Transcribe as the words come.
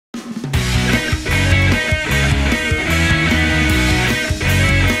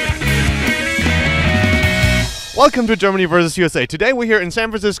Welcome to Germany versus USA. Today we're here in San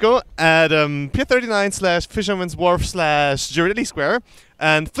Francisco at Pier 39 / Fisherman's Wharf / Girardelli Square,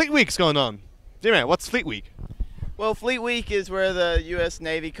 and Fleet Week's going on. J-Man, what's Fleet Week? Well, Fleet Week is where the U.S.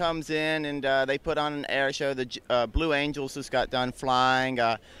 Navy comes in and they put on an air show. The Blue Angels just got done flying.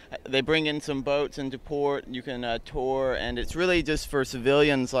 They bring in some boats into port. You can tour, and it's really just for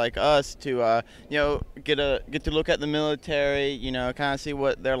civilians like us to, get to look at the military. Kind of see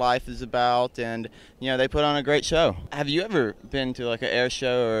what their life is about, and they put on a great show. Have you ever been to like an air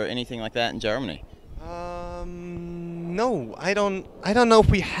show or anything like that in Germany? No, I don't know if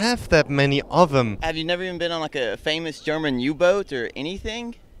we have that many of them. Have you never even been on like a famous German U-boat or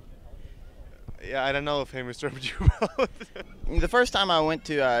anything? Yeah, I don't know a famous German U-boat. The first time I went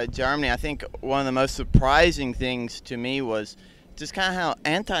to Germany, I think one of the most surprising things to me was just kind of how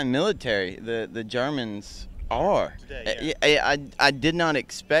anti-military the Germans are. Today, yeah. I did not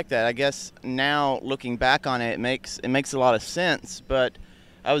expect that. I guess now looking back on it, it makes a lot of sense, but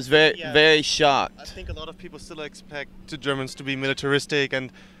I was very shocked. I think a lot of people still expect the Germans to be militaristic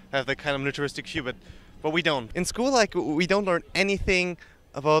and have that kind of militaristic view, but we don't. In school, we don't learn anything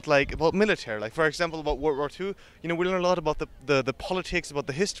about military. Like, for example, about World War II. We learn a lot about the politics, about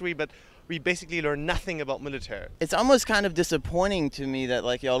the history, but we basically learn nothing about military. It's almost kind of disappointing to me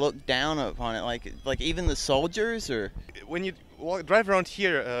that y'all look down upon it, like even the soldiers. Or when you drive around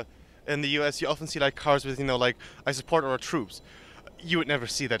here in the U.S., you often see cars with I support our troops. You would never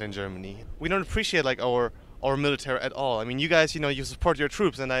see that in Germany. We don't appreciate our military at all. I mean, you guys, you support your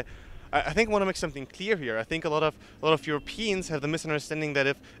troops, and I think I want to make something clear here. I think a lot of Europeans have the misunderstanding that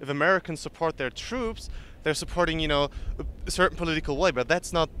if Americans support their troops, they're supporting a certain political way, but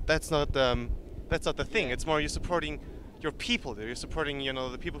that's not the thing. It's more you're supporting your people. You're supporting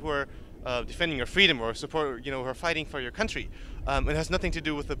the people who are defending your freedom, or who are fighting for your country. It has nothing to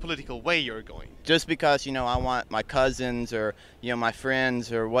do with the political way you're going. Just because I want my cousins or my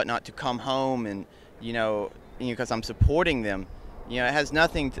friends or whatnot to come home, and because I'm supporting them, it has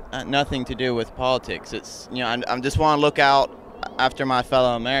nothing to do with politics. It's I just want to look out after my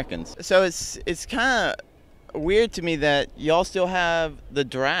fellow Americans. So it's kind of weird to me that y'all still have the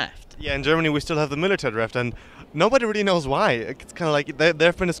draft. Yeah, in Germany we still have the military draft, and nobody really knows why. It's kind of like there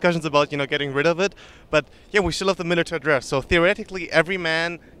have been discussions about getting rid of it, but yeah, we still have the military draft. So theoretically, every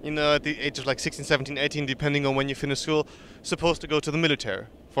man at the age of 16, 17, 18, depending on when you finish school, supposed to go to the military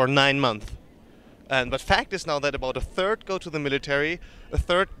for 9 months. But fact is now that about a third go to the military, a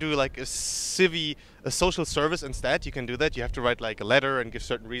third do a social service instead. You can do that. You have to write a letter and give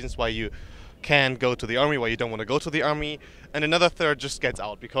certain reasons why you can go to the army, why you don't want to go to the army, and another third just gets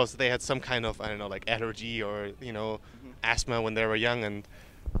out because they had some kind of allergy or asthma when they were young. And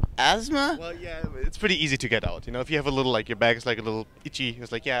asthma? Well, yeah, it's pretty easy to get out. If you have a little your back is a little itchy,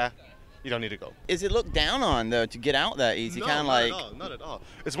 it's yeah, you don't need to go. Is it looked down on though to get out that easy? No, kind of not at all.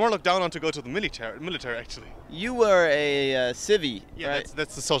 It's more looked down on to go to the military actually. You were a civvy, yeah, right?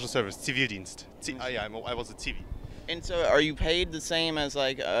 That's the social service, Zivildienst. Yeah, I was a civi. And so, are you paid the same as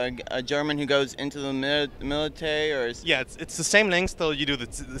a German who goes into the military, or is... Yeah, it's the same length. Though you do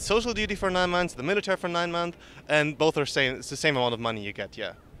the social duty for 9 months, the military for 9 months, and both are same. It's the same amount of money you get.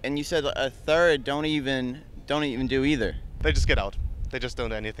 Yeah. And you said a third don't even do either. They just get out. They just don't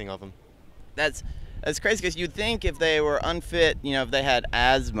do anything of them. That's crazy, because you'd think if they were unfit, if they had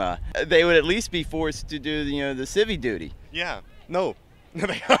asthma, they would at least be forced to do the civvy duty. Yeah. No. No,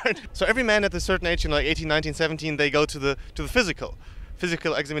 they aren't. So every man at a certain age, 18, 19, 17, they go to the physical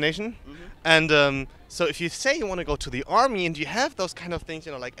examination. Mm-hmm. And so if you say you want to go to the army and you have those kind of things,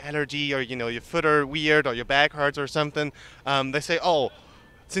 like allergy, or your foot are weird or your back hurts or something, they say, oh,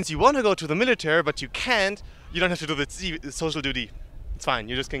 since you want to go to the military but you can't, you don't have to do the social duty. It's fine.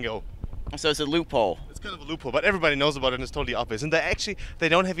 You just can go. So it's a loophole. It's kind of a loophole, but everybody knows about it and it's totally obvious. And they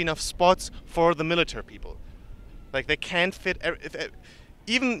don't have enough spots for the military people. They can't fit.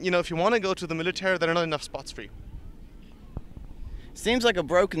 Even if you want to go to the military, there are not enough spots for you. Seems like a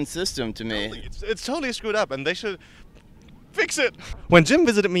broken system to me. Totally. It's totally screwed up, and they should fix it. When Jim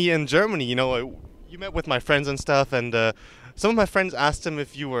visited me in Germany, you met with my friends and stuff, and some of my friends asked him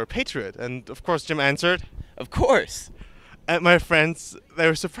if you were a patriot, and of course Jim answered, "Of course." And my friends, they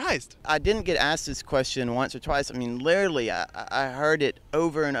were surprised. I didn't get asked this question once or twice. I mean, literally, I heard it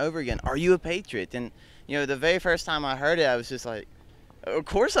over and over again. Are you a patriot? And the very first time I heard it, I was just like, of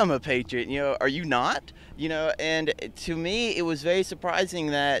course I'm a patriot. Are you not? And to me, it was very surprising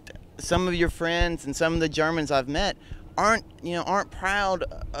that some of your friends and some of the Germans I've met aren't proud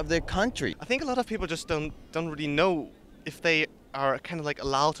of their country. I think a lot of people just don't really know if they are kind of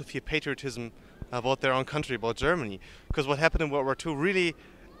allowed to feel patriotism about their own country, about Germany. Because what happened in World War II really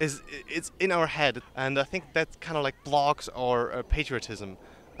it's in our head, and I think that kind of like blocks our patriotism,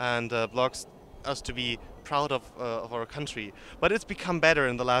 and blocks us to be proud of our country. But it's become better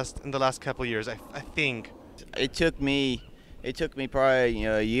in the last couple of years, I think. It took me probably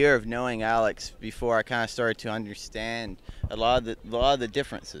a year of knowing Alex before I kind of started to understand a lot of the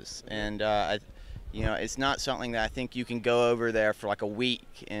differences, and it's not something that I think you can go over there for like a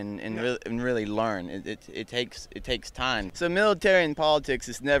week and really learn. It takes time. So military and politics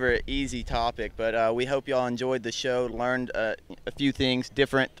is never an easy topic, but we hope y'all enjoyed the show, learned a few things,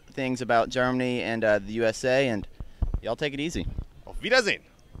 different things about Germany and the USA, and y'all take it easy. Auf Wiedersehen.